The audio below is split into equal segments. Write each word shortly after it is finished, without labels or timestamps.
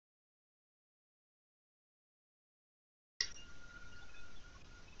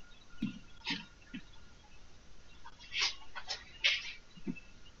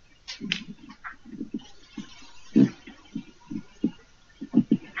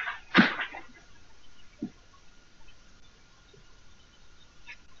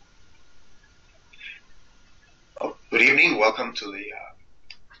evening. Welcome to the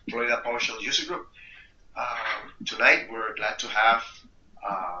Florida PowerShell User Group. Tonight, we're glad to have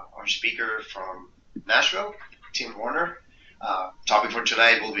our speaker from Nashville, Tim Warner. Topic for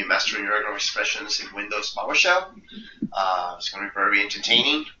tonight will be mastering regular expressions in Windows PowerShell. It's going to be very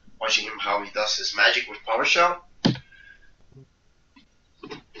entertaining, watching him how he does his magic with PowerShell.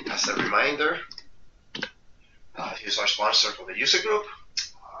 As a reminder, he's our sponsor for the user group.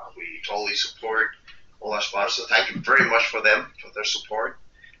 We totally support all our sponsors. Thank you very much for them, for their support.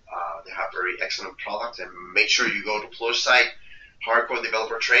 They have very excellent products, and make sure you go to PLUS site, Hardcore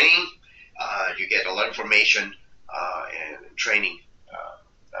Developer Training. You get a lot of information and training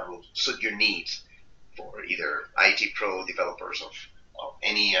that will suit your needs for either IT pro developers of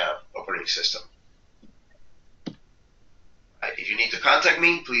any operating system. If you need to contact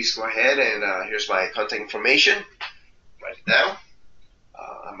me, please go ahead and here's my contact information. Write it down.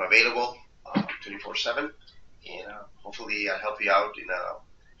 I'm available 24/7, and hopefully I'll help you out in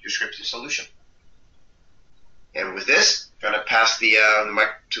your scripting solution. And with this, I'm going to pass the mic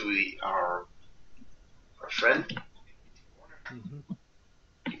to our friend.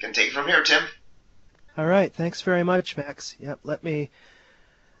 You can take it from here, Tim. All right, thanks very much, Max. Yep, let me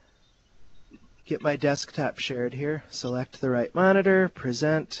get my desktop shared here. Select the right monitor,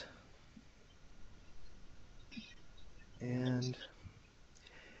 present, and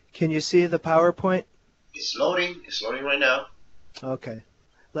can you see the PowerPoint? It's loading. It's loading right now. Okay.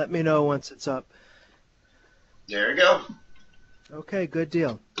 Let me know once it's up. There you go. Okay, good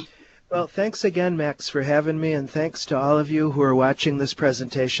deal. Well, thanks again, Max, for having me, and thanks to all of you who are watching this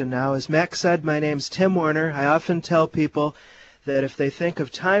presentation now. As Max said, my name's Tim Warner. I often tell people that if they think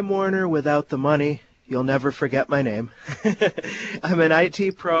of Time Warner without the money, you'll never forget my name. I'm an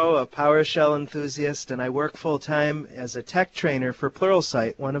IT pro, a PowerShell enthusiast, and I work full-time as a tech trainer for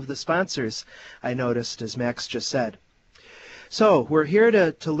Pluralsight, one of the sponsors I noticed, as Max just said. So we're here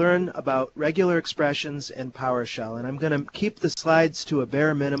to learn about regular expressions in PowerShell, and I'm going to keep the slides to a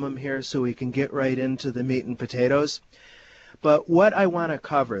bare minimum here so we can get right into the meat and potatoes. But what I want to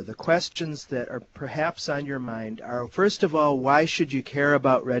cover, the questions that are perhaps on your mind are, first of all, why should you care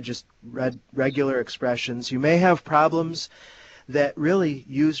about regular expressions? You may have problems that really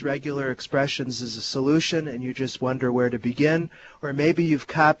use regular expressions as a solution and you just wonder where to begin, or maybe you've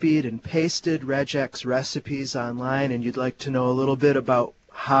copied and pasted regex recipes online and you'd like to know a little bit about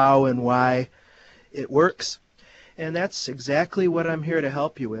how and why it works. And that's exactly what I'm here to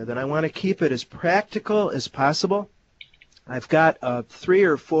help you with, and I want to keep it as practical as possible. I've got 3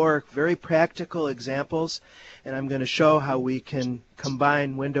 or 4 very practical examples, and I'm going to show how we can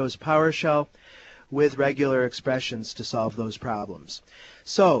combine Windows PowerShell with regular expressions to solve those problems.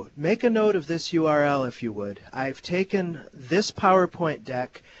 So make a note of this URL if you would. I've taken this PowerPoint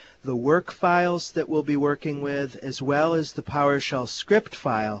deck, the work files that we'll be working with, as well as the PowerShell script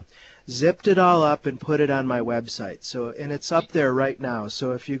file, zipped it all up and put it on my website. And it's up there right now.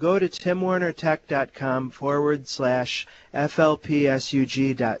 So if you go to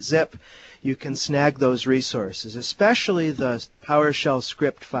timwarnertech.com/FLPSUG.zip, you can snag those resources. Especially the PowerShell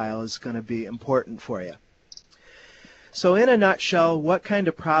script file is going to be important for you. So in a nutshell, what kind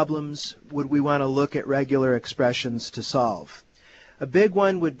of problems would we want to look at regular expressions to solve? A big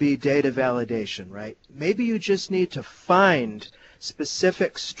one would be data validation, right? Maybe you just need to find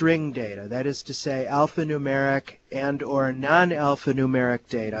specific string data, that is to say alphanumeric and or non-alphanumeric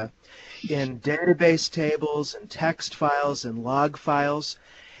data in database tables and text files and log files.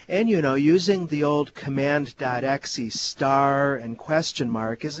 And using the old command.exe star and question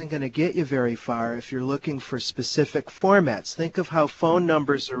mark isn't going to get you very far if you're looking for specific formats. Think of how phone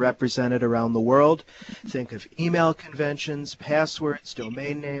numbers are represented around the world. Think of email conventions, passwords,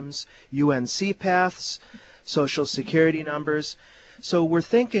 domain names, UNC paths, social security numbers. So we're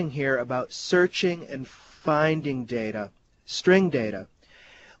thinking here about searching and finding data, string data,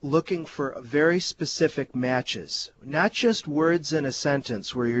 looking for very specific matches, not just words in a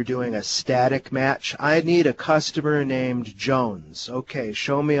sentence where you're doing a static match. I need a customer named Jones. Okay,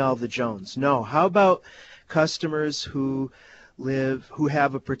 show me all the Jones. No, how about customers who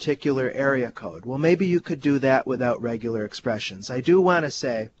have a particular area code? Well, maybe you could do that without regular expressions. I do want to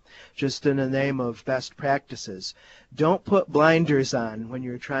say, just in the name of best practices, don't put blinders on when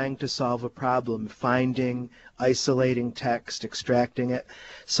you're trying to solve a problem, finding, isolating text, extracting it.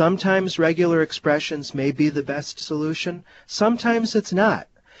 Sometimes regular expressions may be the best solution. Sometimes it's not.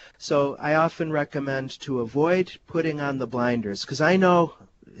 So I often recommend to avoid putting on the blinders, because I know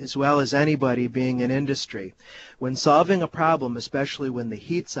as well as anybody being in industry, when solving a problem, especially when the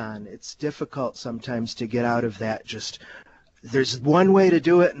heat's on, it's difficult sometimes to get out of that just there's one way to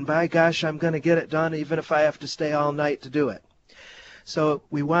do it, and by gosh, I'm going to get it done even if I have to stay all night to do it. So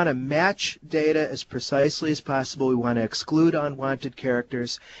we want to match data as precisely as possible. We want to exclude unwanted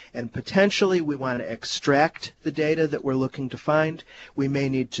characters, and potentially we want to extract the data that we're looking to find. We may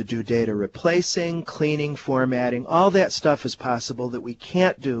need to do data replacing, cleaning, formatting. All that stuff is possible that we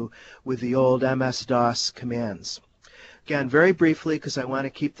can't do with the old MS-DOS commands. Again, very briefly, because I want to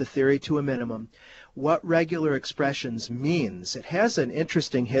keep the theory to a minimum, what regular expressions means. It has an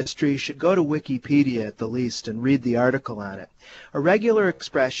interesting history. You should go to Wikipedia at the least and read the article on it. A regular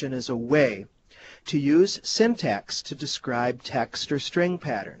expression is a way to use syntax to describe text or string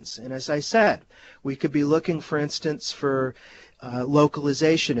patterns. And as I said, we could be looking, for instance, for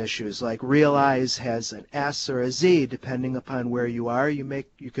localization issues, like realize has an S or a Z depending upon where you are. You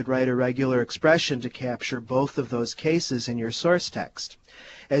could write a regular expression to capture both of those cases in your source text.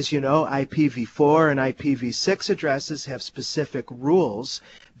 As you know, IPv4 and IPv6 addresses have specific rules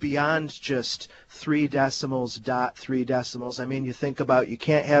beyond just 3 decimals, dot 3 decimals. I mean, you think about, you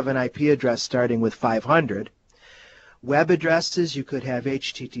can't have an IP address starting with 500. Web addresses, you could have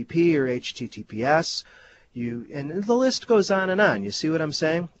HTTP or HTTPS. And the list goes on and on. You see what I'm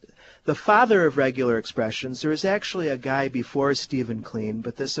saying? The father of regular expressions, there was actually a guy before Stephen Kleene,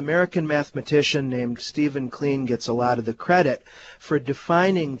 but this American mathematician named Stephen Kleene gets a lot of the credit for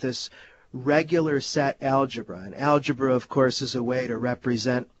defining this regular set algebra. And algebra, of course, is a way to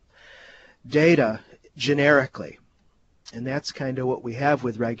represent data generically. And that's kind of what we have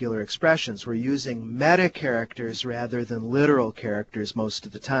with regular expressions. We're using meta characters rather than literal characters most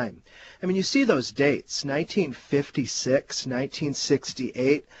of the time. I mean, you see those dates, 1956,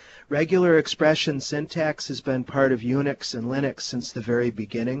 1968. Regular expression syntax has been part of Unix and Linux since the very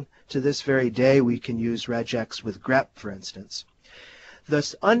beginning. To this very day, we can use regex with grep, for instance.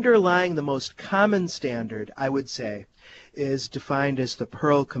 Thus, underlying the most common standard, I would say, is defined as the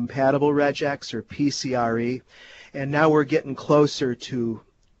Perl compatible regex, or PCRE. And now we're getting closer to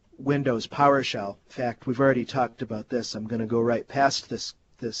Windows PowerShell. In fact, we've already talked about this. I'm going to go right past this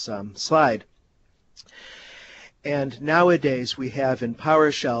slide. And nowadays we have in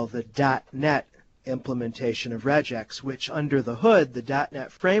PowerShell the .NET implementation of regex, which under the hood, the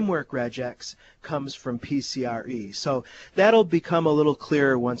 .NET framework regex comes from PCRE. So that'll become a little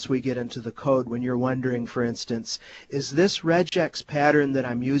clearer once we get into the code, when you're wondering, for instance, is this regex pattern that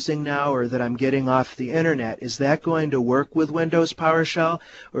I'm using now or that I'm getting off the internet, is that going to work with Windows PowerShell,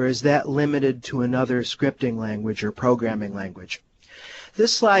 or is that limited to another scripting language or programming language?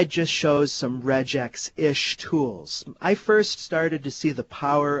 This slide just shows some regex-ish tools. I first started to see the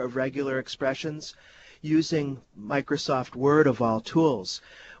power of regular expressions using Microsoft Word of all tools,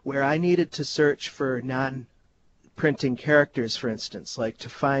 where I needed to search for non-printing characters, for instance, like to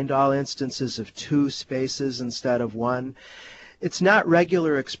find all instances of 2 spaces instead of 1. It's not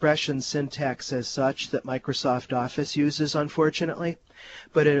regular expression syntax as such that Microsoft Office uses, unfortunately,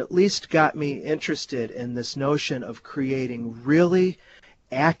 but it at least got me interested in this notion of creating really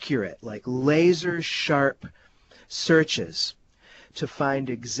accurate, like laser sharp searches to find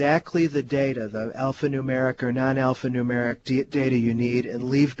exactly the data, the alphanumeric or non-alphanumeric data you need, and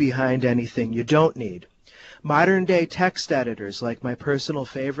leave behind anything you don't need. Modern day text editors, like my personal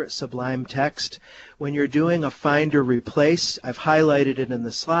favorite, Sublime Text, when you're doing a find or replace, I've highlighted it in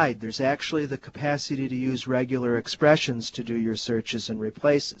the slide, there's actually the capacity to use regular expressions to do your searches and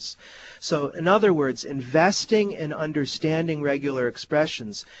replaces. So in other words, investing in understanding regular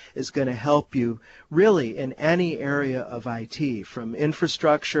expressions is going to help you really in any area of IT, from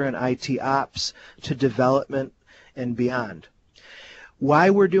infrastructure and IT ops to development and beyond.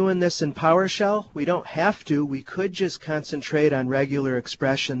 Why we're doing this in PowerShell? We don't have to. We could just concentrate on regular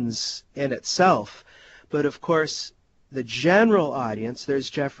expressions in itself. But of course, the general audience,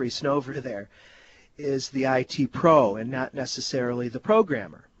 there's Jeffrey Snover there, is the IT pro and not necessarily the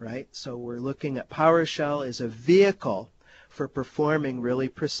programmer, right? So we're looking at PowerShell as a vehicle for performing really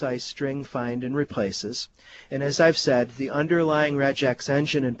precise string find and replaces. And as I've said, the underlying regex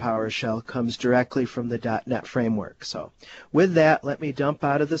engine in PowerShell comes directly from the .NET framework. So with that, let me dump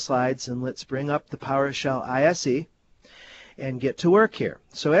out of the slides and let's bring up the PowerShell ISE and get to work here.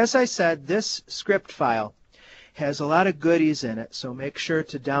 So as I said, this script file has a lot of goodies in it, so make sure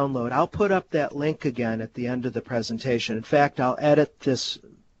to download. I'll put up that link again at the end of the presentation. In fact, I'll edit this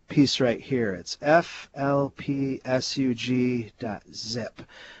piece right here. It's FLPSUG.zip.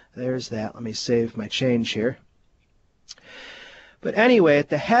 There's that. Let me save my change here. But anyway, at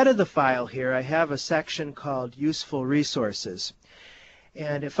the head of the file here, I have a section called Useful Resources.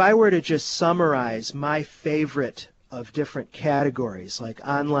 And if I were to just summarize my favorite of different categories like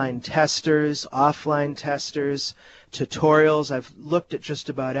online testers, offline testers, tutorials. I've looked at just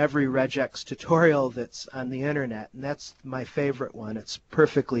about every regex tutorial that's on the internet, and that's my favorite one. It's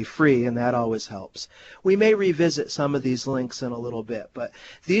perfectly free, and that always helps. We may revisit some of these links in a little bit, but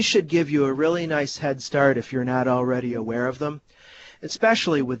these should give you a really nice head start if you're not already aware of them,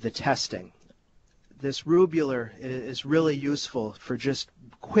 especially with the testing. This rubular is really useful for just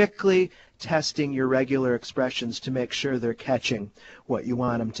quickly testing your regular expressions to make sure they're catching what you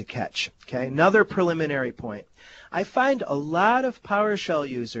want them to catch. Okay, another preliminary point. I find a lot of PowerShell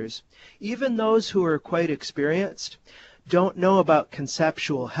users, even those who are quite experienced, don't know about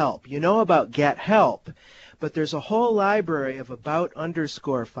conceptual help. You know about get help, but there's a whole library of about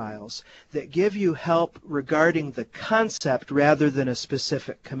underscore files that give you help regarding the concept rather than a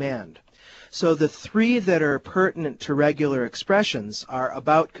specific command. So the three that are pertinent to regular expressions are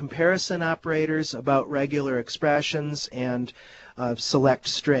about comparison operators, about regular expressions, and select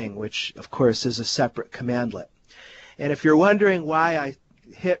string, which of course is a separate commandlet. And if you're wondering why I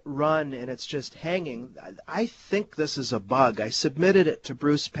hit run and it's just hanging, I think this is a bug. I submitted it to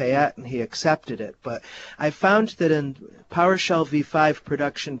Bruce Payette and he accepted it, but I found that in PowerShell v5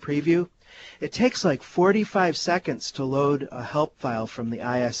 production preview, it takes like 45 seconds to load a help file from the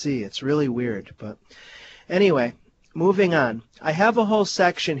ISE. It's really weird. But anyway, moving on. I have a whole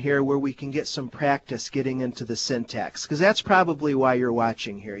section here where we can get some practice getting into the syntax, because that's probably why you're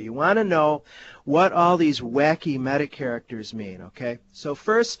watching here. You want to know what all these wacky meta characters mean, okay? So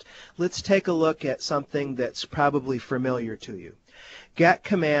first, let's take a look at something that's probably familiar to you. Get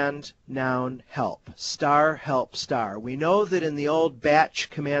command, noun, help, star, help, star. We know that in the old batch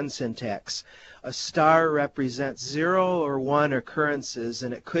command syntax, a star represents 0 or 1 occurrences,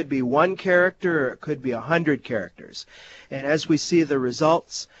 and it could be 1 character or it could be 100 characters. And as we see the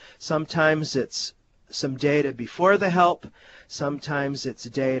results, sometimes it's some data before the help, sometimes it's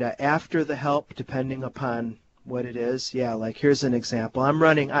data after the help, depending upon what it is. Yeah, like here's an example. I'm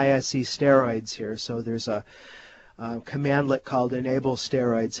running ISE steroids here, so there's a commandlet called enable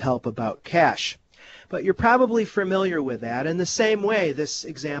steroids help about cache. But you're probably familiar with that. In the same way, this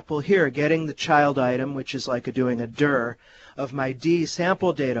example here, getting the child item, which is like doing a dir, of my D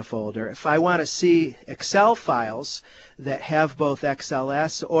sample data folder. If I want to see Excel files that have both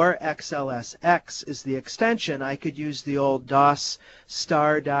XLS or XLSX is the extension, I could use the old DOS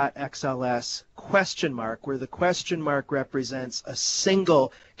star.xls question mark, where the question mark represents a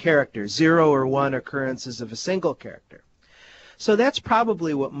single character, 0 or 1 occurrences of a single character. So that's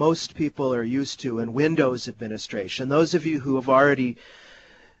probably what most people are used to in Windows administration. Those of you who have already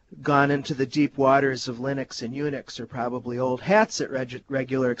gone into the deep waters of Linux and Unix are probably old hats at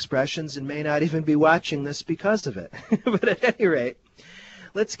regular expressions and may not even be watching this because of it. But at any rate,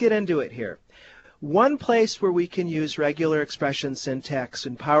 let's get into it here. One place where we can use regular expression syntax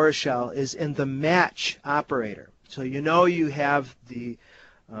in PowerShell is in the match operator. So you know you have the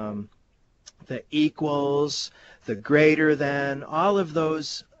equals, the greater than, all of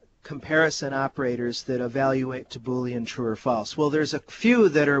those comparison operators that evaluate to Boolean true or false. Well, there's a few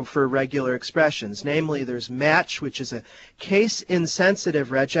that are for regular expressions. Namely, there's match, which is a case-insensitive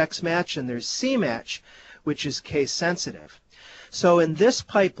regex match, and there's cmatch, which is case-sensitive. So in this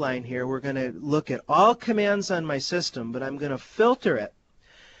pipeline here, we're going to look at all commands on my system, but I'm going to filter it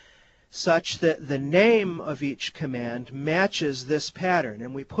such that the name of each command matches this pattern.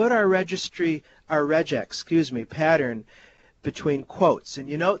 And we put our regex pattern between quotes. And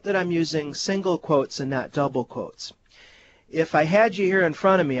you note that I'm using single quotes and not double quotes. If I had you here in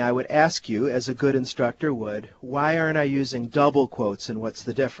front of me, I would ask you, as a good instructor would, why aren't I using double quotes and what's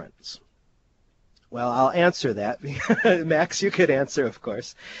the difference? Well, I'll answer that. Max, you could answer, of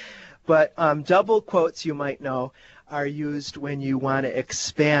course. But double quotes, you might know, are used when you want to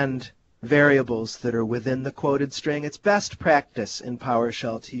expand variables that are within the quoted string. It's best practice in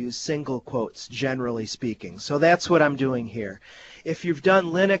PowerShell to use single quotes, generally speaking. So that's what I'm doing here. If you've done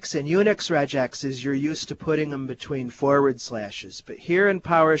Linux and Unix regexes, you're used to putting them between forward slashes. But here in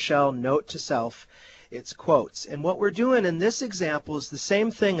PowerShell, note to self, it's quotes. And what we're doing in this example is the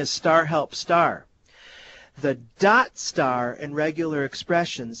same thing as star help star. The dot star in regular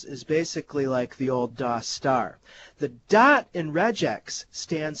expressions is basically like the old DOS star. The dot in regex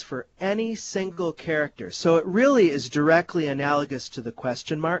stands for any single character, so it really is directly analogous to the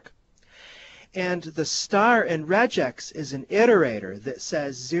question mark. And the star in regex is an iterator that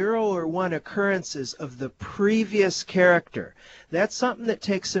says 0 or 1 occurrences of the previous character. That's something that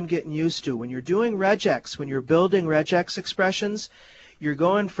takes some getting used to. When you're doing regex, when you're building regex expressions, you're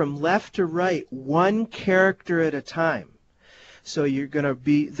going from left to right, 1 character at a time. So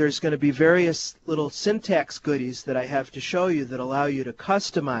there's going to be various little syntax goodies that I have to show you that allow you to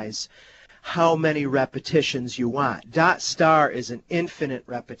customize how many repetitions you want. Dot star is an infinite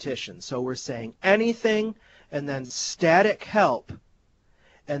repetition. So we're saying anything and then static help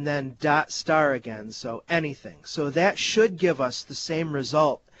and then dot star again, so anything. So that should give us the same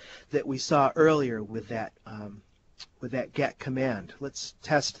result that we saw earlier with that get command. Let's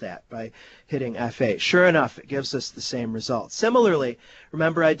test that by hitting F8. Sure enough, it gives us the same result. Similarly,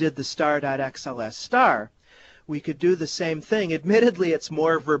 remember I did the star.xls star. We could do the same thing. Admittedly, it's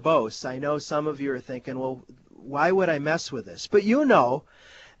more verbose. I know some of you are thinking, well, why would I mess with this? But you know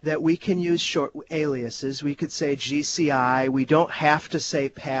that we can use short aliases. We could say GCI. We don't have to say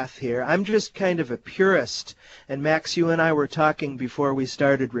path here. I'm just kind of a purist. And Max, you and I were talking before we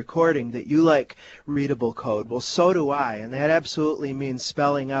started recording that you like readable code. Well, so do I. And that absolutely means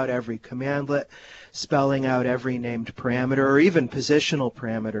spelling out every commandlet, spelling out every named parameter, or even positional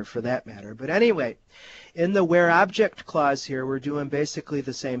parameter for that matter. But anyway, in the where object clause here, we're doing basically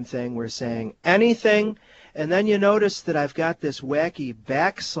the same thing. We're saying anything, and then you notice that I've got this wacky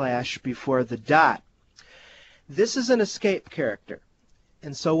backslash before the dot. This is an escape character.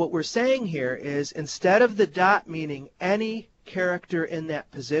 And so what we're saying here is instead of the dot meaning any character in that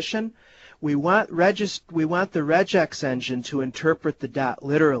position, we want the regex engine to interpret the dot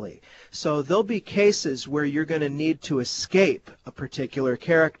literally. So there'll be cases where you're going to need to escape a particular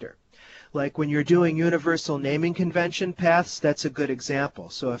character. Like when you're doing universal naming convention paths, that's a good example.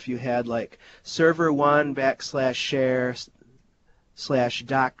 So if you had like server1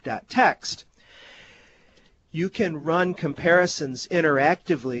 /share/doc.txt, you can run comparisons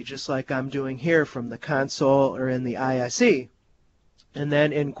interactively, just like I'm doing here from the console or in the ISE, and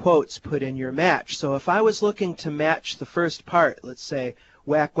then in quotes put in your match. So if I was looking to match the first part, let's say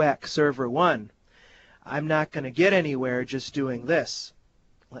whack whack server1, I'm not going to get anywhere just doing this.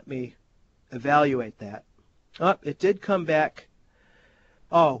 Let me evaluate that. Oh, it did come back.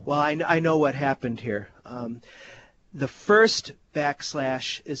 Oh, well, I know what happened here. The first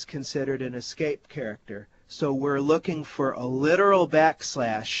backslash is considered an escape character. So we're looking for a literal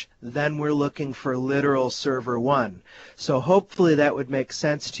backslash, then we're looking for literal server1. So hopefully that would make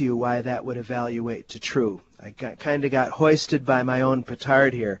sense to you why that would evaluate to true. I kind of got hoisted by my own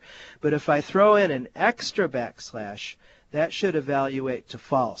petard here. But if I throw in an extra backslash, that should evaluate to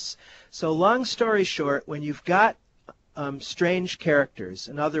false. So long story short, when you've got strange characters,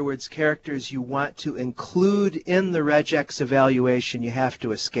 in other words, characters you want to include in the regex evaluation, you have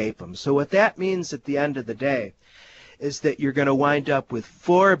to escape them. So what that means at the end of the day is that you're going to wind up with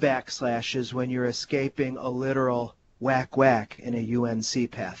 4 backslashes when you're escaping a literal whack whack in a UNC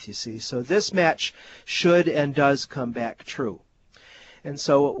path, you see. So this match should and does come back true. And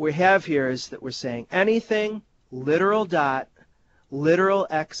so what we have here is that we're saying anything, literal dot, literal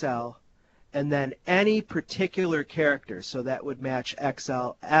XL, and then any particular character. So that would match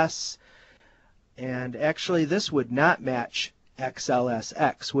XLS, and actually this would not match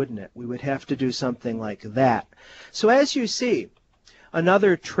XLSX, wouldn't it? We would have to do something like that. So as you see,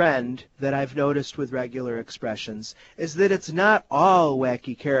 another trend that I've noticed with regular expressions is that it's not all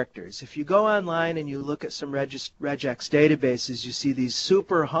wacky characters. If you go online and you look at some regex databases, you see these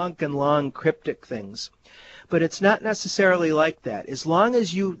super honkin' long cryptic things. But it's not necessarily like that. As long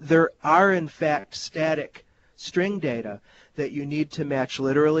as there are in fact static string data that you need to match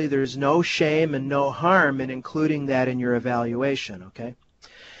literally, there's no shame and no harm in including that in your evaluation, okay?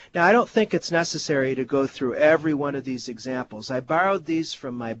 Now, I don't think it's necessary to go through every one of these examples. I borrowed these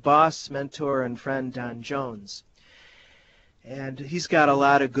from my boss, mentor, and friend, Don Jones. And he's got a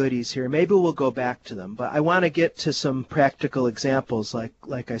lot of goodies here. Maybe we'll go back to them. But I want to get to some practical examples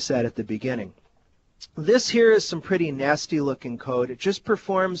like I said at the beginning. This here is some pretty nasty looking code. It just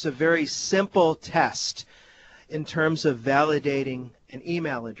performs a very simple test in terms of validating an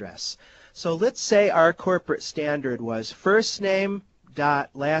email address. So let's say our corporate standard was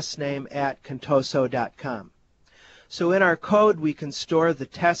firstname.lastname@contoso.com. So in our code we can store the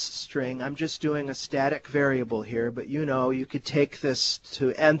test string. I'm just doing a static variable here, but you know you could take this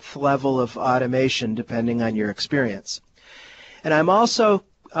to nth level of automation depending on your experience. And I'm also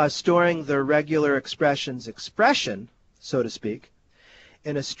storing the regular expression's expression, so to speak,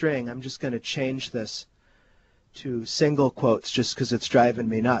 in a string. I'm just going to change this to single quotes just because it's driving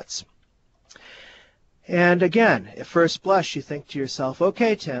me nuts. And again, at first blush, you think to yourself,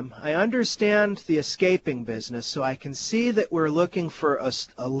 okay, Tim, I understand the escaping business, so I can see that we're looking for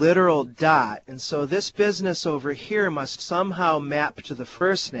a literal dot, and so this business over here must somehow map to the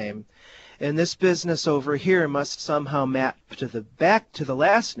first name, and this business over here must somehow map to the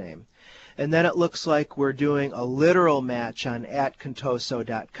last name. and then it looks like we're doing a literal match on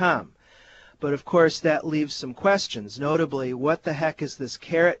 @contoso.com. But of course that leaves some questions, notably what the heck is this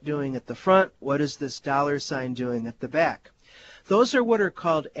caret doing at the front, what is this $ doing at the back? Those are what are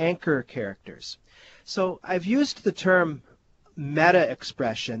called anchor characters. So I've used the term meta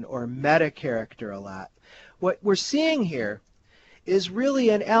expression or meta character a lot. What we're seeing here is really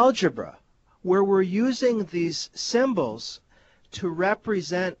an algebra where we're using these symbols to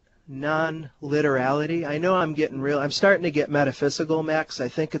represent non-literality. I know I'm starting to get metaphysical, Max. I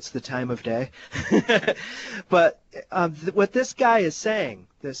think it's the time of day. But what this guy is saying,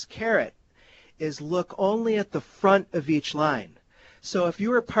 this caret, is look only at the front of each line. So if you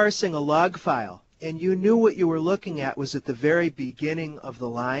were parsing a log file and you knew what you were looking at was at the very beginning of the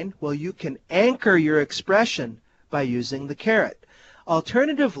line, well, you can anchor your expression by using the caret.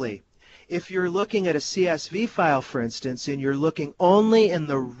 Alternatively, if you're looking at a CSV file, for instance, and you're looking only in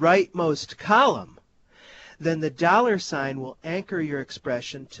the rightmost column, then the $ will anchor your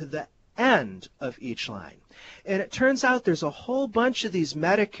expression to the end of each line. And it turns out there's a whole bunch of these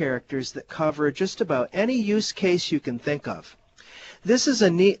meta characters that cover just about any use case you can think of. This is a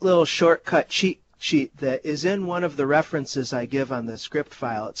neat little shortcut cheat sheet that is in one of the references I give on the script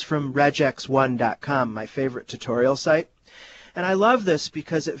file. It's from regex1.com, my favorite tutorial site. And I love this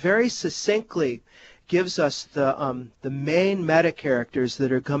because it very succinctly gives us the main meta characters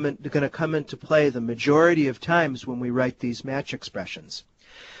that are going to come into play the majority of times when we write these match expressions.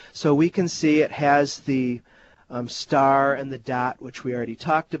 So we can see it has the star and the dot, which we already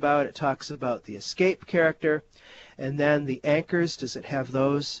talked about. It talks about the escape character. And then the anchors, does it have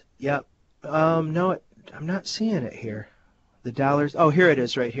those? Yep. No, I'm not seeing it here. The $, oh, here it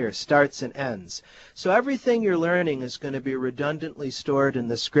is right here, starts and ends. So everything you're learning is going to be redundantly stored in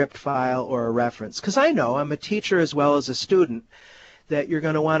the script file or a reference. Because I know, I'm a teacher as well as a student, that you're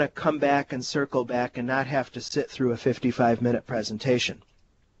going to want to come back and circle back and not have to sit through a 55-minute presentation.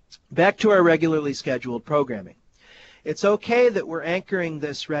 Back to our regularly scheduled programming. It's okay that we're anchoring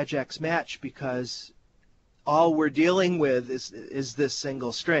this regex match because all we're dealing with is this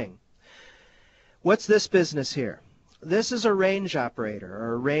single string. What's this business here? This is a range operator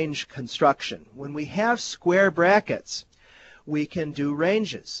or a range construction. When we have square brackets, we can do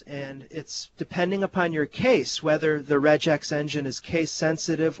ranges, and it's depending upon your case whether the regex engine is case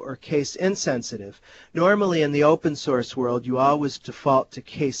sensitive or case insensitive. Normally in the open source world you always default to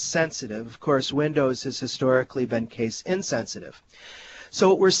case sensitive. Of course Windows has historically been case insensitive. So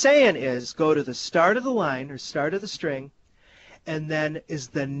what we're saying is go to the start of the line or start of the string, and then is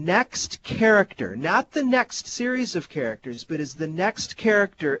the next character, not the next series of characters, but is the next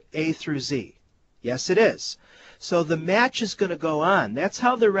character A through Z? Yes, it is. So the match is going to go on. That's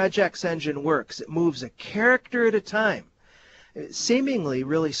how the regex engine works. It moves a character at a time. It's seemingly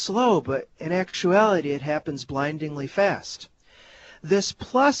really slow, but in actuality it happens blindingly fast. This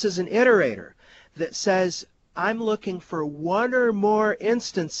plus is an iterator that says I'm looking for one or more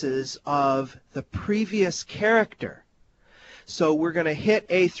instances of the previous character. So we're going to hit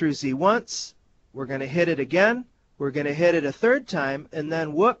A through Z once, we're going to hit it again, we're going to hit it a third time, and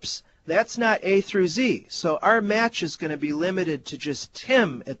then whoops, that's not A through Z. So our match is going to be limited to just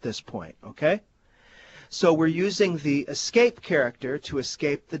Tim at this point, okay? So we're using the escape character to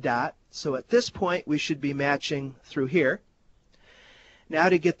escape the dot. So at this point we should be matching through here. Now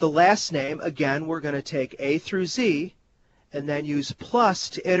to get the last name, again, we're going to take A through Z and then use plus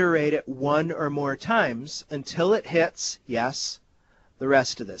to iterate it one or more times until it hits, yes, the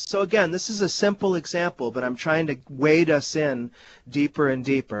rest of this. So again, this is a simple example, but I'm trying to wade us in deeper and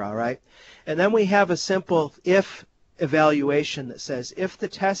deeper, all right? And then we have a simple if evaluation that says if the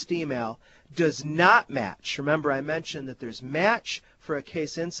test email does not match, remember I mentioned that there's match for a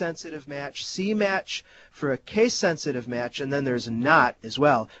case-insensitive match, C-match for a case-sensitive match, and then there's not as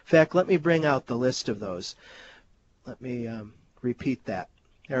well. In fact, let me bring out the list of those. Let me repeat that.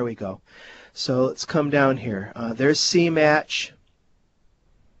 There we go. So let's come down here. There's C-match.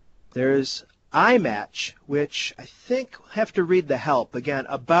 There's I-match, which I think we'll have to read the help. Again,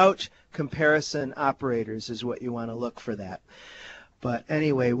 about comparison operators is what you want to look for that. But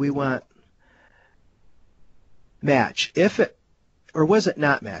anyway, we want match. If it, or was it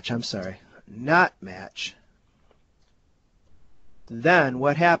not match? I'm sorry. Not match. Then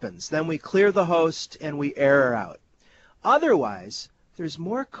what happens? Then we clear the host and we error out. Otherwise, there's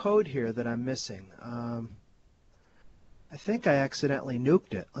more code here that I'm missing. I think I accidentally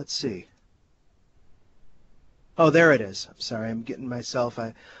nuked it. Let's see. Oh, there it is. I'm sorry, I'm getting myself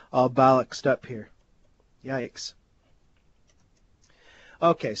all bollocksed up here. Yikes.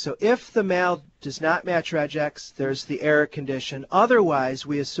 Okay, so if the mail does not match regex, there's the error condition. Otherwise,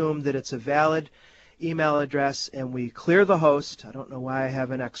 we assume that it's a valid email address and we clear the host. I don't know why I have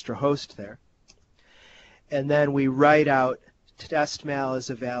an extra host there. And then we write out testmail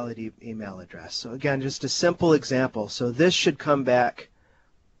as a valid email address. So again, just a simple example. So this should come back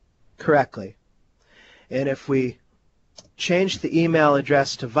correctly. And if we change the email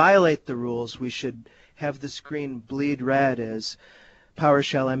address to violate the rules, we should have the screen bleed red, as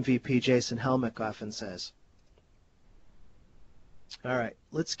PowerShell MVP Jason Helmick often says. All right,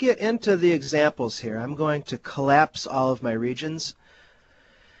 let's get into the examples here. I'm going to collapse all of my regions.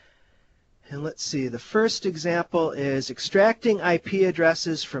 And let's see, the first example is extracting IP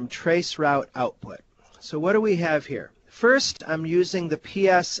addresses from traceroute output. So what do we have here? First, I'm using the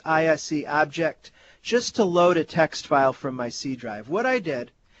PSISE object just to load a text file from my C drive. What I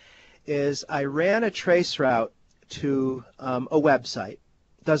did is I ran a traceroute to a website,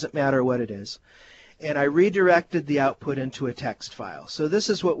 doesn't matter what it is, and I redirected the output into a text file. So this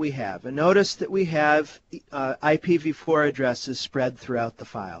is what we have. And notice that we have IPv4 addresses spread throughout the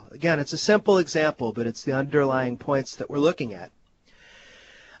file. Again, it's a simple example, but it's the underlying points that we're looking at.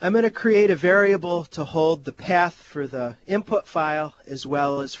 I'm going to create a variable to hold the path for the input file as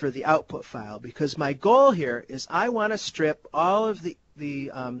well as for the output file, because my goal here is I want to strip all of the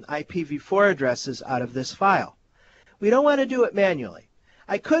IPv4 addresses out of this file. We don't want to do it manually.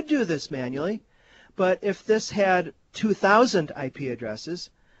 I could do this manually, but if this had 2,000 IP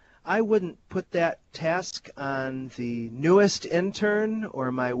addresses, I wouldn't put that task on the newest intern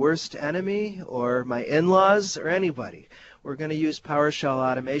or my worst enemy or my in-laws or anybody. We're going to use PowerShell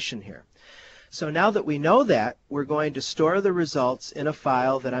automation here. So now that we know that, we're going to store the results in a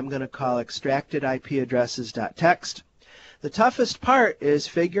file that I'm going to call extractedipaddresses.txt. The toughest part is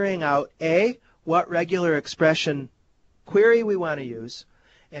figuring out A, what regular expression query we want to use,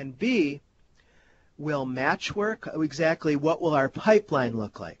 and B, will match work? Exactly what will our pipeline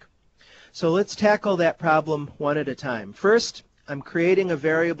look like? So let's tackle that problem one at a time. First, I'm creating a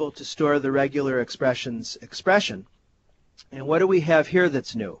variable to store the regular expression's expression. And what do we have here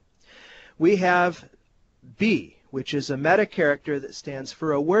that's new? We have B, which is a meta character that stands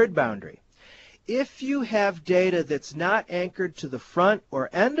for a word boundary. If you have data that's not anchored to the front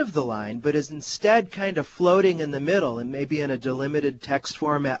or end of the line, but is instead kind of floating in the middle and maybe in a delimited text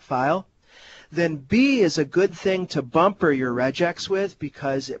format file, then B is a good thing to bumper your regex with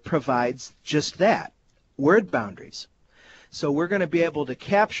because it provides just that, word boundaries. So we're going to be able to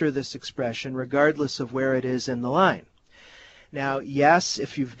capture this expression regardless of where it is in the line. Now, yes,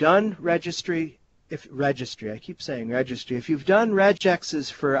 if you've done registry, if you've done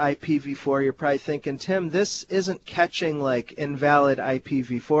regexes for IPv4, you're probably thinking, Tim, this isn't catching like invalid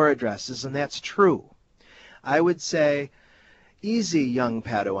IPv4 addresses, and that's true. I would say, easy, young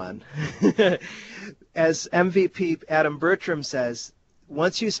Padawan. As MVP Adam Bertram says,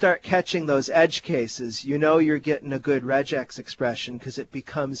 once you start catching those edge cases, you know you're getting a good regex expression because it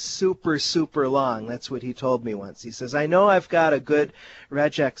becomes super, super long. That's what he told me once. He says, I know I've got a good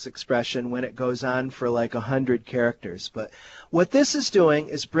regex expression when it goes on for like 100 characters. But what this is doing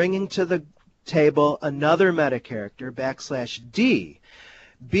is bringing to the table another meta character, \D.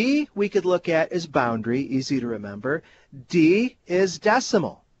 B we could look at as boundary, easy to remember. D is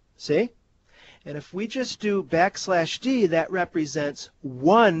decimal, see? And if we just do \D, that represents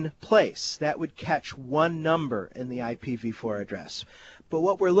one place. That would catch one number in the IPv4 address. But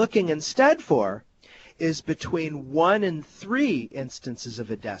what we're looking instead for is between 1 and 3 instances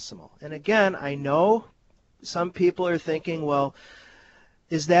of a decimal. And again, I know some people are thinking, well,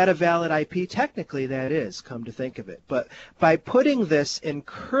 is that a valid IP? Technically, that is, come to think of it. But by putting this in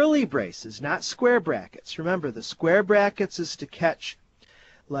curly braces, not square brackets, remember the square brackets is to catch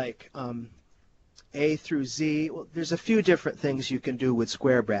like A through Z. Well, there's a few different things you can do with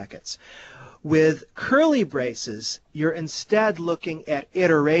square brackets. With curly braces, you're instead looking at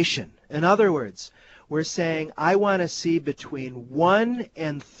iteration. In other words, we're saying I want to see between 1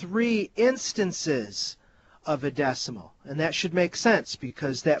 and 3 instances of a decimal. And that should make sense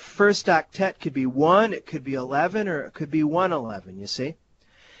because that first octet could be 1, it could be 11, or it could be 111, you see?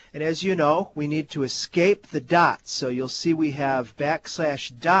 And as you know, we need to escape the dots. So you'll see we have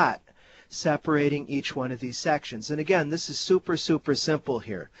 \dot separating each one of these sections. And again, this is super, super simple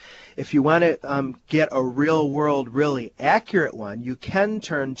here. If you want to get a real world, really accurate one, you can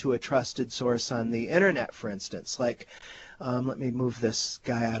turn to a trusted source on the internet, for instance. Like, let me move this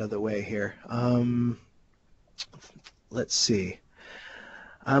guy out of the way here. Let's see.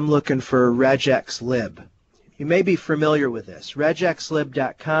 I'm looking for regexlib. You may be familiar with this.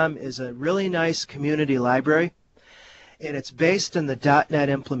 regexlib.com is a really nice community library. and it's based on the .NET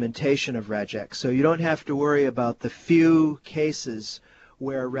implementation of regex, so you don't have to worry about the few cases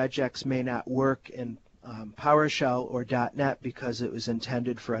where regex may not work in PowerShell or .NET because it was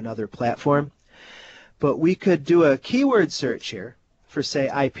intended for another platform. But we could do a keyword search here for, say,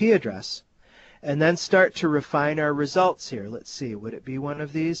 IP address, and then start to refine our results here. Let's see, would it be one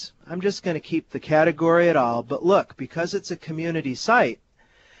of these? I'm just going to keep the category at all, but look, because it's a community site,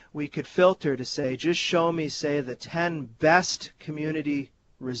 we could filter to say, just show me, say, the 10 best community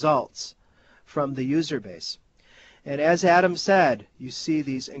results from the user base. And as Adam said, you see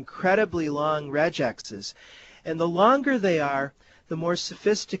these incredibly long regexes, and the longer they are, the more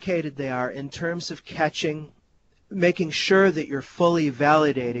sophisticated they are in terms of catching, making sure that you're fully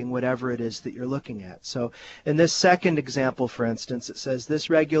validating whatever it is that you're looking at. So in this second example, for instance, it says this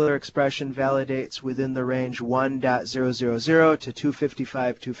regular expression validates within the range 1.000 to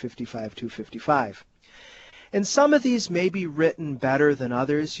 255, 255, 255. And some of these may be written better than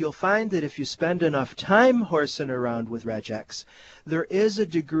others. You'll find that if you spend enough time horsing around with regex, there is a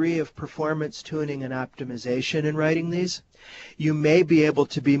degree of performance tuning and optimization in writing these. You may be able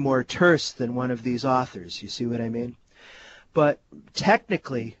to be more terse than one of these authors. You see what I mean? But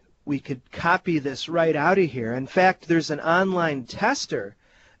technically, we could copy this right out of here. In fact, there's an online tester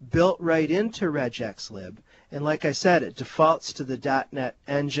built right into regexlib. And like I said, it defaults to the .NET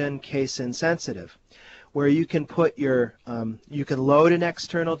engine case insensitive, where you can put your, you can load an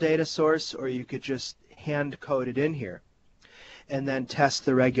external data source, or you could just hand code it in here and then test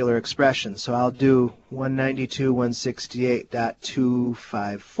the regular expression. So I'll do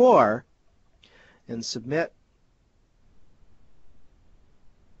 192.168.254 and submit.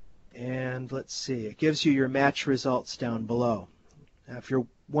 And let's see, it gives you your match results down below. Now, if you're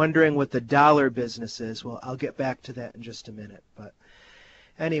wondering what the dollar business is, well, I'll get back to that in just a minute. But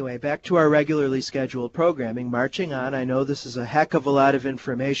anyway, back to our regularly scheduled programming, marching on. I know this is a heck of a lot of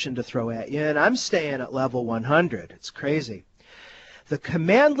information to throw at you, and I'm staying at level 100. It's crazy. The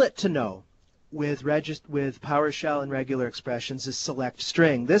commandlet to know with PowerShell and regular expressions is select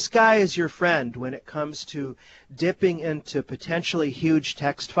string. This guy is your friend when it comes to dipping into potentially huge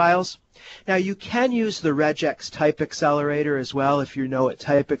text files. Now, you can use the regex type accelerator as well if you know what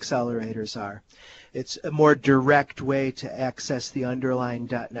type accelerators are. It's a more direct way to access the underlying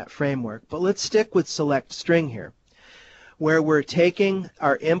 .NET framework. But let's stick with select string here, where we're taking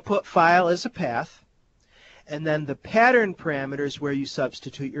our input file as a path, and then the pattern parameters where you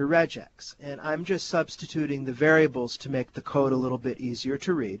substitute your regex. And I'm just substituting the variables to make the code a little bit easier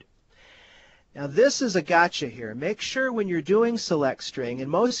to read. Now this is a gotcha here. Make sure when you're doing select string, in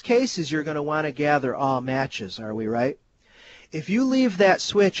most cases you're going to want to gather all matches, are we right? If you leave that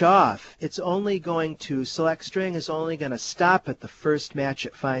switch off, it's only going to, select string is only going to stop at the first match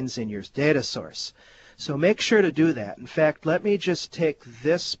it finds in your data source. So make sure to do that. In fact, let me just take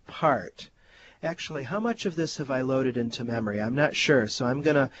this part. Actually, how much of this have I loaded into memory? I'm not sure. So I'm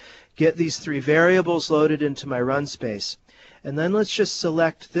going to get these three variables loaded into my run space. And then let's just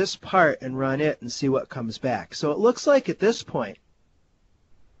select this part and run it and see what comes back. So it looks like at this point,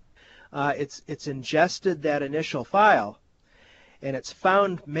 it's ingested that initial file, and it's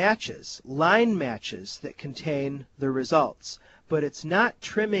found matches, line matches that contain the results. But it's not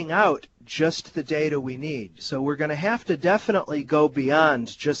trimming out just the data we need. So we're going to have to definitely go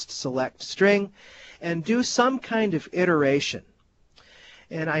beyond just select string and do some kind of iteration.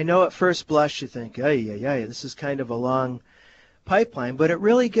 And I know at first blush you think, this is kind of a long pipeline, but it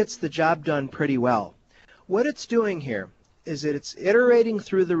really gets the job done pretty well. What it's doing here is that it's iterating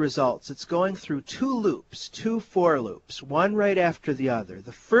through the results. It's going through two loops, two for loops, one right after the other.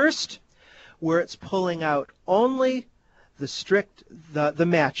 The first, where it's pulling out only the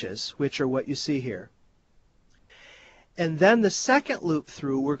matches, which are what you see here. And then the second loop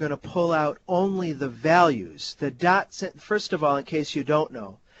through, we're going to pull out only the values. The dots, first of all, in case you don't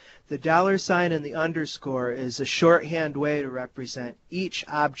know, the $ and the underscore is a shorthand way to represent each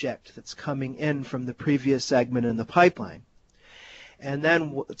object that's coming in from the previous segment in the pipeline. And then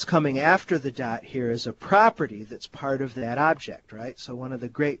what's coming after the dot here is a property that's part of that object, right? So one of the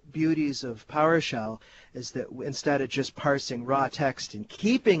great beauties of PowerShell is that instead of just parsing raw text and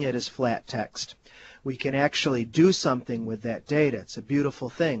keeping it as flat text, we can actually do something with that data. It's a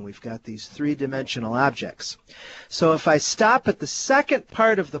beautiful thing. We've got these three-dimensional objects. So if I stop at the second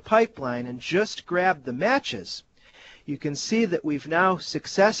part of the pipeline and just grab the matches, you can see that we've now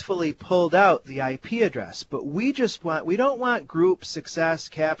successfully pulled out the IP address. But we don't want group success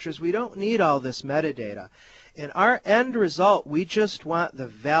captures. We don't need all this metadata. In our end result, we just want the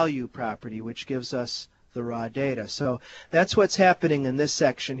value property, which gives us the raw data. So that's what's happening in this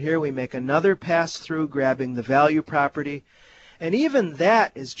section here. We make another pass through grabbing the value property, and even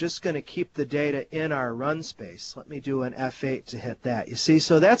that is just going to keep the data in our run space. Let me do an F8 to hit that. You see,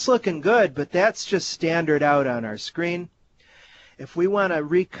 so that's looking good, but that's just standard out on our screen. If we want to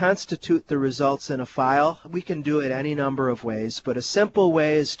reconstitute the results in a file, we can do it any number of ways, but a simple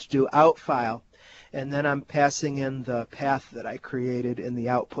way is to do out file, and then I'm passing in the path that I created in the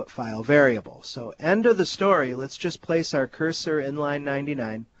output file variable. So end of the story. Let's just place our cursor in line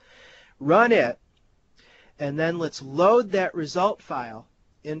 99, run it, and then let's load that result file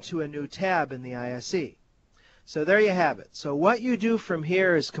into a new tab in the ISE. So there you have it. So what you do from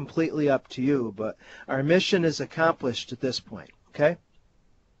here is completely up to you, but our mission is accomplished at this point. Okay?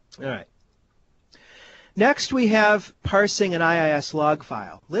 All right. Next we have parsing an IIS log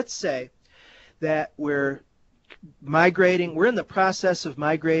file. Let's say that we're in the process of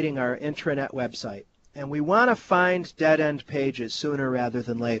migrating our intranet website, and we want to find dead-end pages sooner rather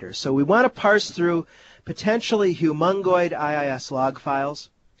than later. So we want to parse through potentially humongoid IIS log files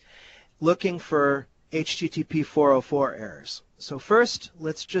looking for HTTP 404 errors. So first,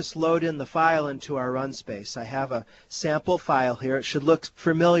 let's just load in the file into our run space. I have a sample file here. It should look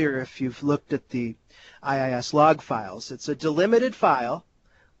familiar if you've looked at the IIS log files. It's a delimited file.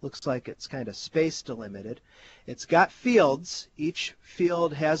 Looks like it's kind of space delimited. It's got fields. Each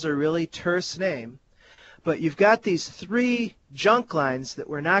field has a really terse name. But you've got these 3 junk lines that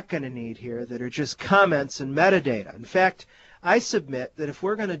we're not going to need here that are just comments and metadata. In fact, I submit that if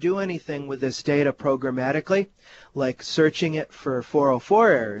we're going to do anything with this data programmatically, like searching it for 404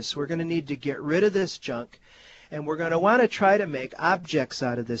 errors, we're going to need to get rid of this junk, and we're going to want to try to make objects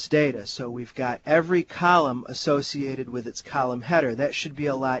out of this data. So we've got every column associated with its column header. That should be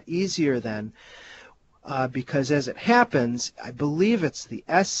a lot easier then, because as it happens, I believe it's the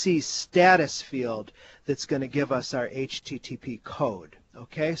SC status field that's going to give us our HTTP code.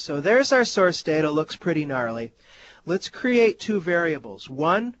 Okay, so there's our source data. Looks pretty gnarly. Let's create 2 variables.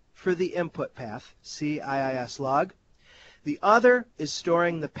 One for the input path, CIIS log. The other is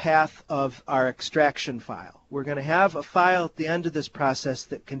storing the path of our extraction file. We're going to have a file at the end of this process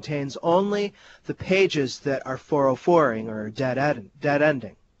that contains only the pages that are 404ing or dead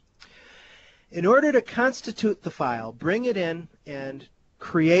ending. In order to constitute the file, bring it in and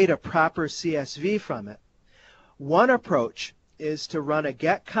create a proper CSV from it, one approach is to run a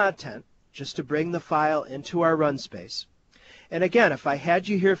get content just to bring the file into our run space. And again, if I had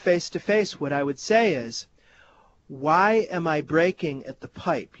you here face to face, what I would say is, why am I breaking at the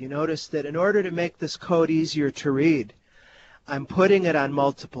pipe? You notice that in order to make this code easier to read, I'm putting it on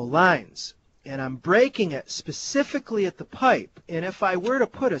multiple lines. And I'm breaking it specifically at the pipe. And if I were to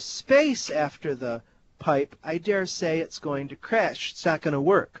put a space after the pipe, I dare say it's going to crash. It's not going to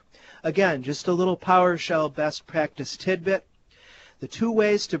work. Again, just a little PowerShell best practice tidbit. The 2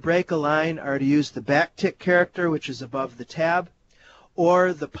 ways to break a line are to use the backtick character, which is above the tab,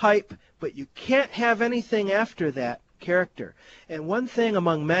 or the pipe, but you can't have anything after that character. And one thing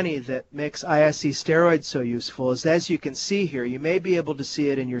among many that makes ISE steroids so useful is, as you can see here, you may be able to see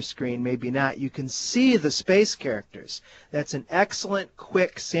it in your screen, maybe not, you can see the space characters. That's an excellent,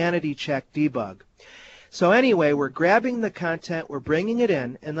 quick sanity check debug. So anyway, we're grabbing the content, we're bringing it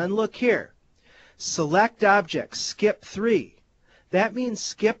in, and then look here. Select object, skip 3. That means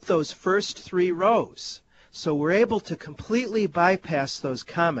skip those first 3 rows. So we're able to completely bypass those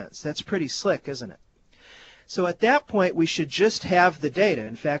comments. That's pretty slick, isn't it? So at that point, we should just have the data.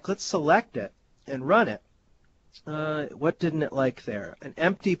 In fact, let's select it and run it. What didn't it like there? An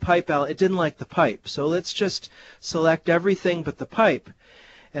empty pipe. It didn't like the pipe. So let's just select everything but the pipe.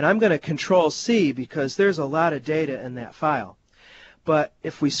 And I'm going to Control-C because there's a lot of data in that file. But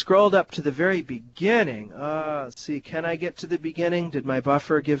if we scrolled up to the very beginning, let's see, can I get to the beginning? Did my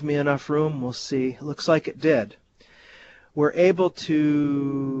buffer give me enough room? We'll see. Looks like it did. We're able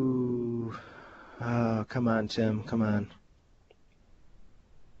to... Oh, come on, Tim, come on.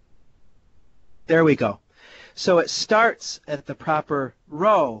 There we go. So it starts at the proper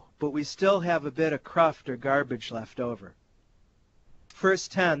row, but we still have a bit of cruft or garbage left over.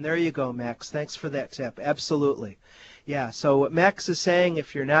 First 10, there you go, Max. Thanks for that tip. Absolutely. Yeah, so what Max is saying,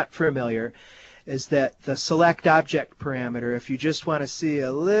 if you're not familiar, is that the select object parameter, if you just want to see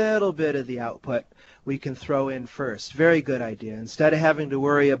a little bit of the output, we can throw in first. Very good idea. Instead of having to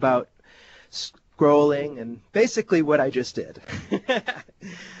worry about scrolling and basically what I just did.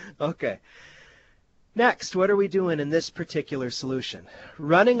 Okay. Next, what are we doing in this particular solution?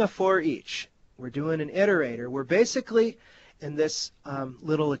 Running a for each. We're doing an iterator. We're basically, in this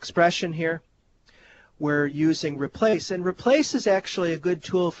little expression here, we're using replace. And replace is actually a good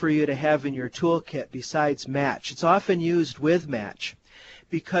tool for you to have in your toolkit besides match. It's often used with match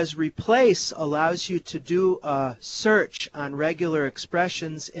because replace allows you to do a search on regular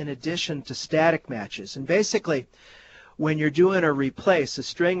expressions in addition to static matches. And basically, when you're doing a replace, a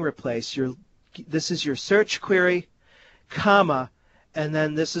string replace, this is your search query, comma, and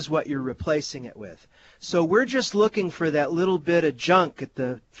then this is what you're replacing it with. So we're just looking for that little bit of junk at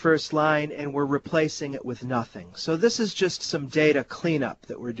the first line, and we're replacing it with nothing. So this is just some data cleanup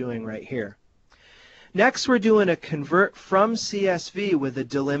that we're doing right here. Next, we're doing a convert from CSV with a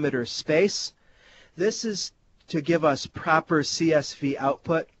delimiter space. This is to give us proper CSV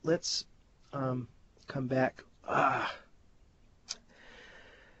output. Let's come back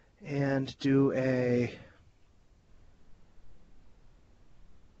and do a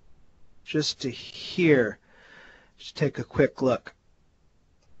just to here, just take a quick look.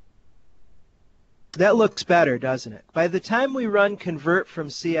 That looks better, doesn't it? By the time we run convert from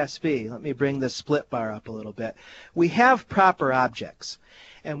CSV, let me bring the split bar up a little bit, we have proper objects.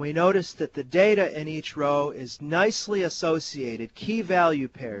 And we notice that the data in each row is nicely associated, key value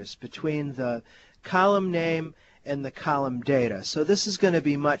pairs between the column name and the column data. So this is going to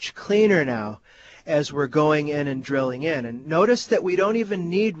be much cleaner now as we're going in and drilling in. And notice that we don't even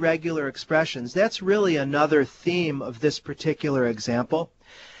need regular expressions. That's really another theme of this particular example,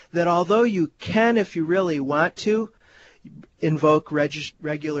 that although you can, if you really want to, invoke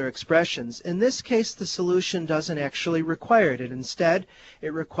regular expressions, in this case the solution doesn't actually require it. Instead,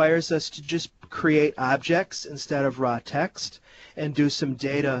 it requires us to just create objects instead of raw text and do some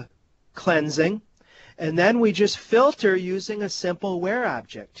data cleansing. And then we just filter using a simple where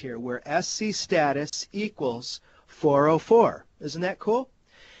object here, where SC status equals 404. Isn't that cool?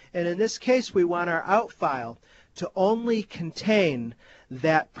 And in this case, we want our out file to only contain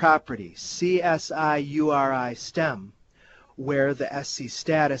that property, CSI URI stem, where the SC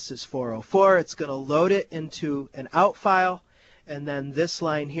status is 404. It's going to load it into an out file, and then this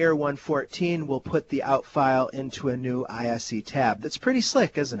line here, 114, will put the out file into a new ISE tab. That's pretty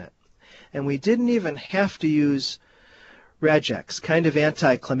slick, isn't it? And we didn't even have to use regex, kind of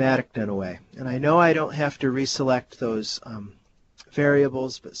anticlimactic in a way. And I know I don't have to reselect those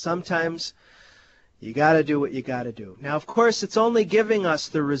variables, but sometimes you got to do what you got to do. Now, of course, it's only giving us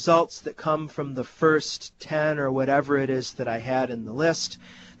the results that come from the first 10 or whatever it is that I had in the list.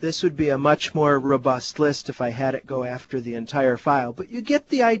 This would be a much more robust list if I had it go after the entire file. But you get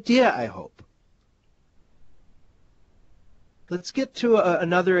the idea, I hope. Let's get to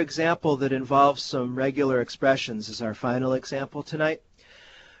another example that involves some regular expressions as our final example tonight.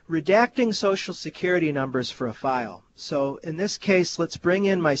 Redacting social security numbers for a file. So in this case, let's bring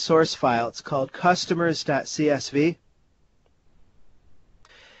in my source file. It's called customers.csv.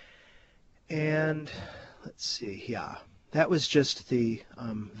 And let's see, yeah, that was just the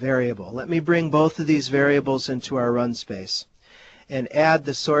variable. Let me bring both of these variables into our run space and add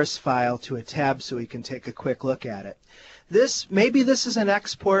the source file to a tab so we can take a quick look at it. Maybe this is an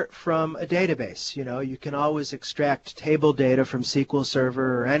export from a database. You know, you can always extract table data from SQL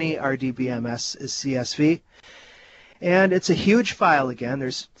Server or any RDBMS as CSV. And it's a huge file again.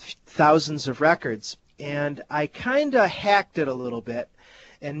 There's thousands of records. And I kind of hacked it a little bit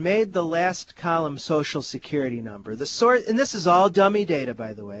and made the last column social security number. The source, and this is all dummy data,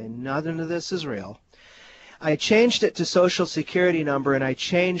 by the way. None of this is real. I changed it to social security number, and I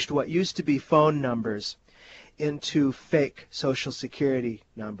changed what used to be phone numbers into fake social security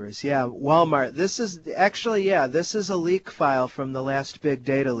numbers. Yeah, Walmart. This is actually, yeah, this is a leak file from the last big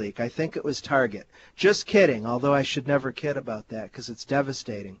data leak. I think it was Target. Just kidding, although I should never kid about that because it's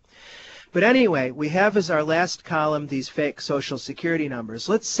devastating. But anyway, we have as our last column these fake social security numbers.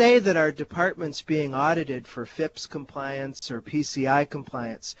 Let's say that our department's being audited for FIPS compliance or PCI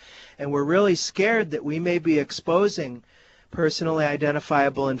compliance, and we're really scared that we may be exposing personally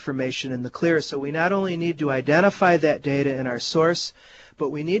identifiable information in the clear. So we not only need to identify that data in our source,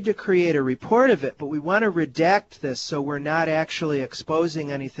 but we need to create a report of it, but we want to redact this so we're not actually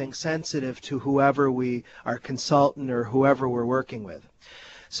exposing anything sensitive to whoever our consultant or whoever we're working with.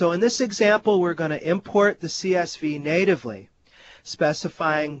 So in this example, we're going to import the CSV natively,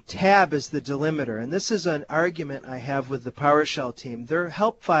 specifying tab as the delimiter. And this is an argument I have with the PowerShell team. Their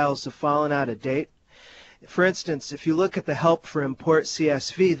help files have fallen out of date. For instance, if you look at the help for import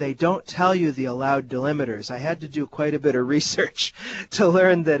CSV, they don't tell you the allowed delimiters. I had to do quite a bit of research to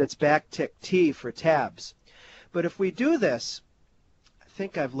learn that it's backtick T for tabs. But if we do this, I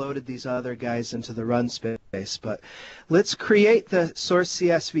think I've loaded these other guys into the run space, but let's create the source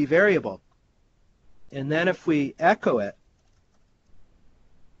CSV variable. And then if we echo it,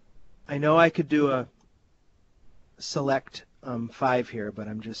 I know I could do a select 5 here, but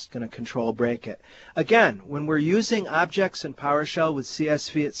I'm just going to control break it. Again, when we're using objects in PowerShell with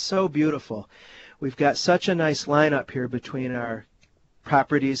CSV, it's so beautiful. We've got such a nice lineup here between our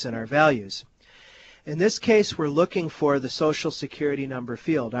properties and our values. In this case, we're looking for the Social Security number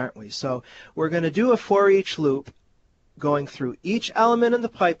field, aren't we? So we're going to do a for each loop going through each element in the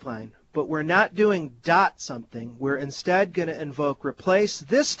pipeline, but we're not doing dot something. We're instead going to invoke replace,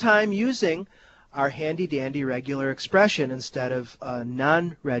 this time using our handy-dandy regular expression instead of a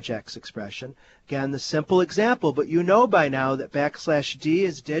non-regex expression. Again, the simple example, but you know by now that \d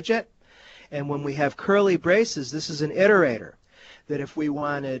is digit, and when we have curly braces, this is an iterator. That if we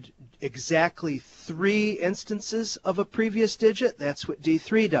wanted exactly 3 instances of a previous digit, that's what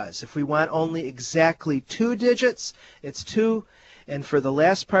D3 does. If we want only exactly 2 digits, it's 2. And for the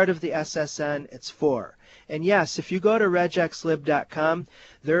last part of the SSN, it's 4. And yes, if you go to regexlib.com,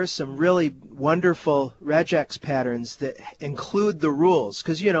 there are some really wonderful regex patterns that include the rules.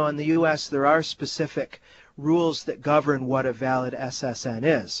 Because, you know, in the US, there are specific rules that govern what a valid SSN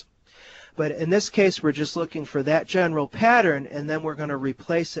is. But in this case, we're just looking for that general pattern, and then we're going to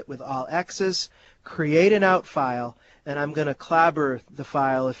replace it with all X's, create an out file, and I'm going to clobber the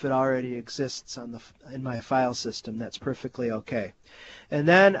file if it already exists on in my file system. That's perfectly okay. And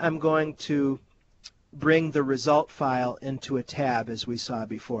then I'm going to bring the result file into a tab as we saw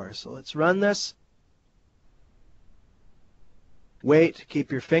before. So let's run this. Wait,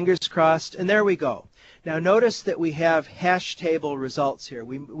 keep your fingers crossed, and there we go. Now notice that we have hash table results here.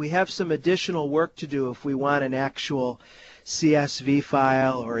 We have some additional work to do if we want an actual CSV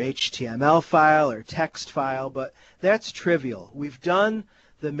file or HTML file or text file, but that's trivial. We've done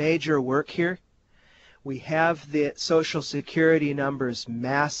the major work here. We have the Social Security numbers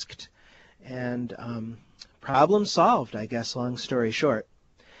masked, and problem solved, I guess, long story short.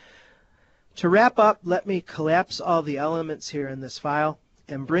 To wrap up, let me collapse all the elements here in this file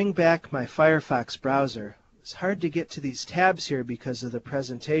and bring back my Firefox browser. It's hard to get to these tabs here because of the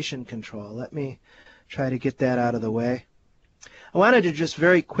presentation control. Let me try to get that out of the way. I wanted to just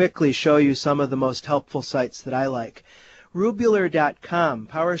very quickly show you some of the most helpful sites that I like. Rubular.com,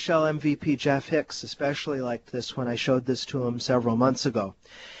 PowerShell MVP Jeff Hicks especially liked this when I showed this to him several months ago.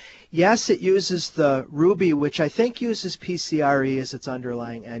 Yes, it uses the Ruby, which I think uses PCRE as its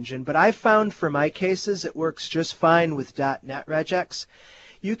underlying engine, but I found for my cases it works just fine with .NET regex.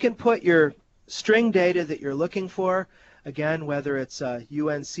 You can put your string data that you're looking for, again, whether it's a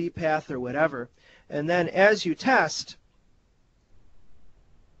UNC path or whatever, and then as you test,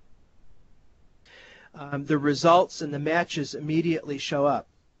 the results and the matches immediately show up.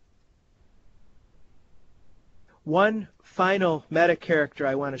 One final meta character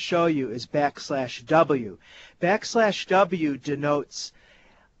I want to show you is \W. \W denotes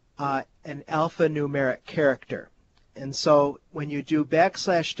an alphanumeric character. And so when you do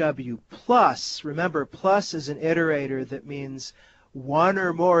 \W plus, remember plus is an iterator that means one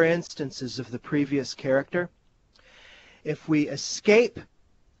or more instances of the previous character. If we escape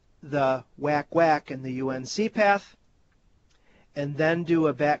the whack and the UNC path and then do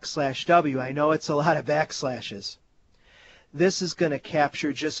a \W, I know it's a lot of backslashes. This is going to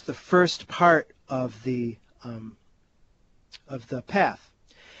capture just the first part of the path.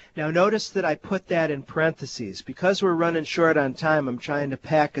 Now notice that I put that in parentheses. Because we're running short on time, I'm trying to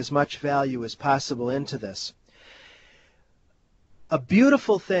pack as much value as possible into this. A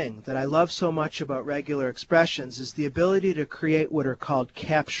beautiful thing that I love so much about regular expressions is the ability to create what are called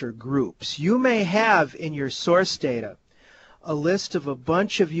capture groups. You may have in your source data a list of a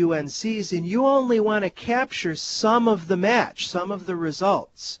bunch of UNCs, and you only want to capture some of the match, some of the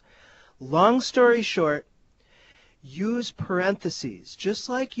results. Long story short, use parentheses. Just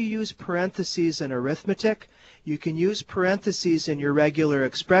like you use parentheses in arithmetic, you can use parentheses in your regular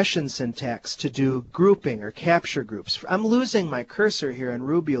expression syntax to do grouping or capture groups. I'm losing my cursor here in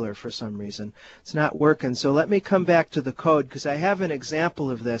Rubular for some reason. It's not working, so let me come back to the code because I have an example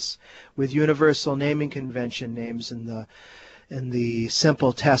of this with universal naming convention names in the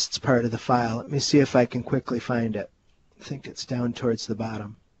simple tests part of the file. Let me see if I can quickly find it. I think it's down towards the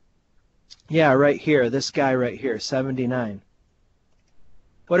bottom. Yeah, right here, this guy right here, 79.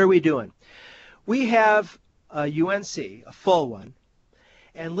 What are we doing? We have a UNC, a full one,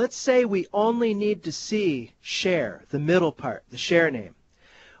 and let's say we only need to see share, the middle part, the share name.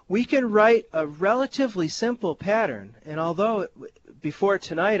 We can write a relatively simple pattern, and although before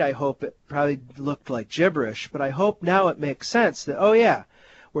tonight I hope it probably looked like gibberish, but I hope now it makes sense that, oh yeah,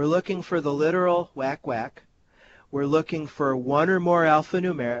 we're looking for the literal whack. We're looking for one or more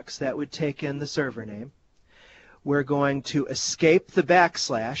alphanumerics. That would take in the server name. We're going to escape the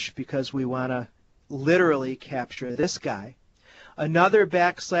backslash because we want to literally capture this guy. Another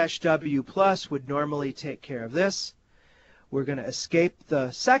 \w plus would normally take care of this. We're going to escape the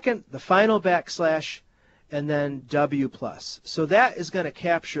second, the final backslash, and then W plus. So that is going to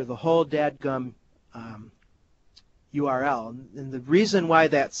capture the whole dadgum URL. And the reason why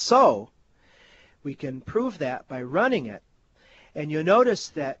that's so, we can prove that by running it. And you'll notice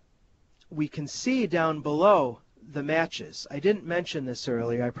that we can see down below the matches. I didn't mention this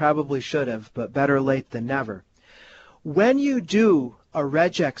earlier. I probably should have, but better late than never. When you do a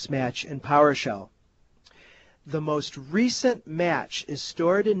regex match in PowerShell, the most recent match is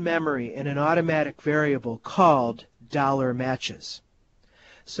stored in memory in an automatic variable called $matches.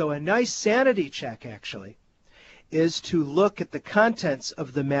 So a nice sanity check, actually, is to look at the contents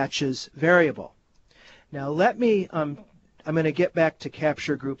of the matches variable. Now let me, I'm going to get back to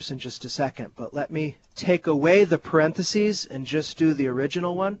capture groups in just a second, but let me take away the parentheses and just do the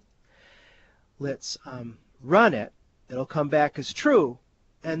original one. Let's run it. It'll come back as true,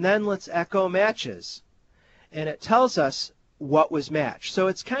 and then let's echo matches. And it tells us what was matched. So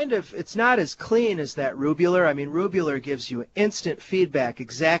it's it's not as clean as that Rubular. I mean, Rubular gives you instant feedback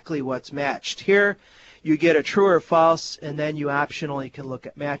exactly what's matched. Here, you get a true or false, and then you optionally can look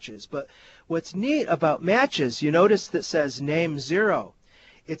at matches. But what's neat about matches, you notice that says name 0.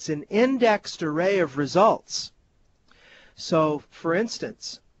 It's an indexed array of results. So, for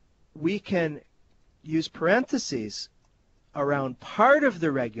instance, we can use parentheses around part of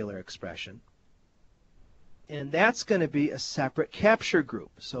the regular expression, and that's going to be a separate capture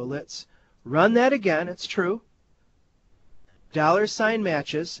group. So let's run that again. It's true. $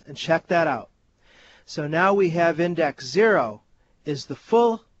 matches, and check that out. So now we have index 0 is the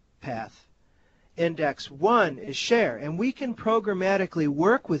full path. Index 1 is share. And we can programmatically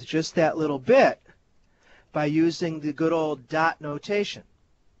work with just that little bit by using the good old dot notation.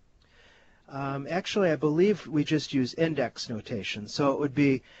 Actually, I believe we just use index notation. So it would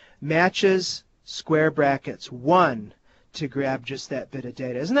be matches square brackets 1 to grab just that bit of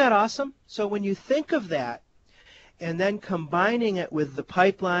data. Isn't that awesome? So when you think of that, and then combining it with the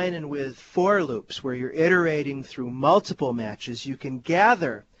pipeline and with for loops where you're iterating through multiple matches, you can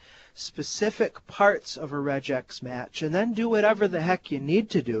gather specific parts of a regex match and then do whatever the heck you need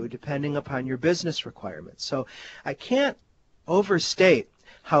to do depending upon your business requirements. So I can't overstate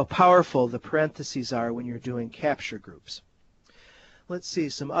how powerful the parentheses are when you're doing capture groups. Let's see,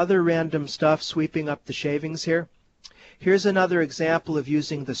 some other random stuff sweeping up the shavings here. Here's another example of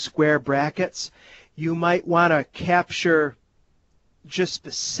using the square brackets. You might want to capture just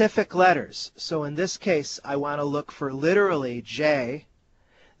specific letters. So in this case, I want to look for literally J,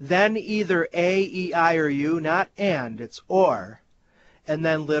 then either A, E, I, or U, not and, it's or, and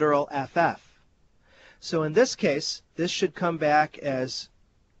then literal FF. So in this case, this should come back as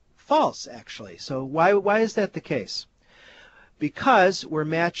false, actually. So why is that the case? Because we're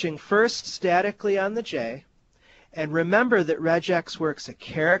matching first statically on the J, and remember that regex works a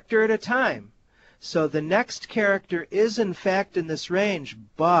character at a time. So the next character is in fact in this range,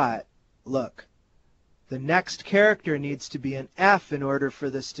 but look, the next character needs to be an F in order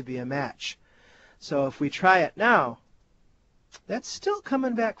for this to be a match. So if we try it now, that's still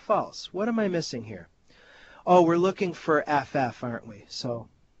coming back false. What am I missing here? Oh, we're looking for FF, aren't we? So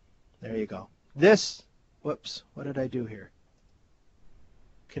there you go. This, whoops, what did I do here?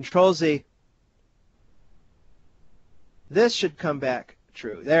 Control Z. This should come back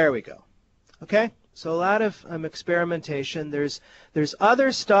true. There we go. Okay, so a lot of experimentation. There's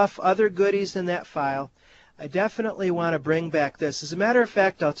other stuff, other goodies in that file. I definitely want to bring back this. As a matter of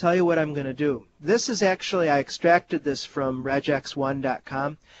fact, I'll tell you what I'm going to do. This is actually, I extracted this from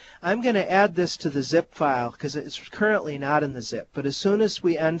regex1.com. I'm going to add this to the zip file because it's currently not in the zip. But as soon as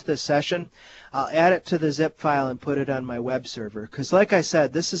we end this session, I'll add it to the zip file and put it on my web server. Because like I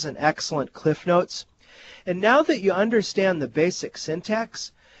said, this is an excellent Cliff Notes. And now that you understand the basic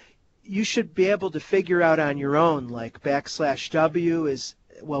syntax, you should be able to figure out on your own, like \W is,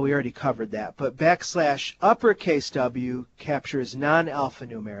 well, we already covered that, but \uppercase W captures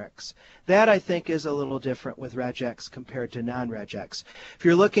non-alphanumerics. That, I think, is a little different with regex compared to non-regex. If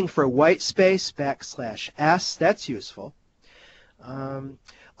you're looking for white space, \S, that's useful.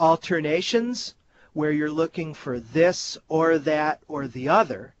 Alternations, where you're looking for this or that or the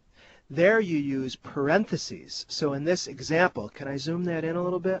other, there you use parentheses. So in this example, can I zoom that in a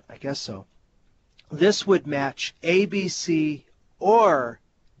little bit? I guess so. This would match ABC or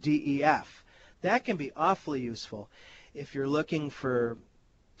DEF. That can be awfully useful if you're looking for,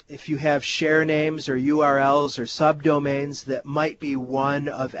 if you have share names or URLs or subdomains that might be one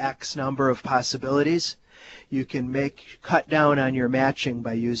of X number of possibilities. You can cut down on your matching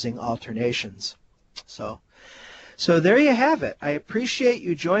by using alternations. So there you have it. I appreciate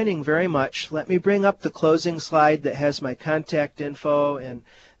you joining very much. Let me bring up the closing slide that has my contact info and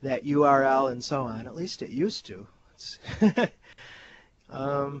that URL and so on. At least it used to.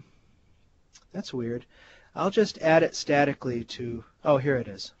 That's weird. I'll just add it statically to, oh, here it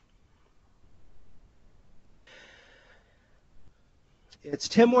is. It's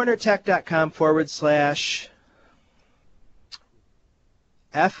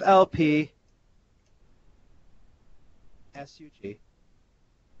timwernertech.com/FLPSUG.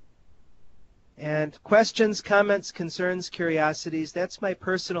 And questions, comments, concerns, curiosities, that's my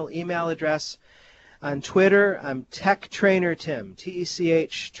personal email address. On Twitter, I'm Tech Trainer Tim,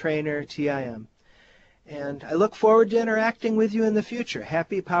 T-E-C-H Trainer T-I-M. And I look forward to interacting with you in the future.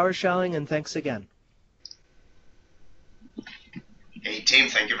 Happy PowerShelling, and thanks again. Hey, Tim,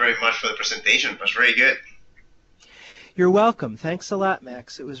 thank you very much for the presentation. It was very good. You're welcome. Thanks a lot,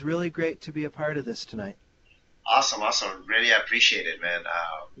 Max. It was really great to be a part of this tonight. Awesome. Really appreciate it, man.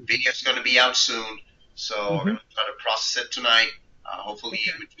 Video's going to be out soon, so we're going to try to process it tonight. Hopefully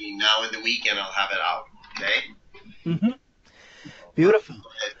between now and the weekend I'll have it out, okay? Beautiful.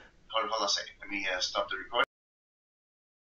 Hold on a second. Let me stop the recording.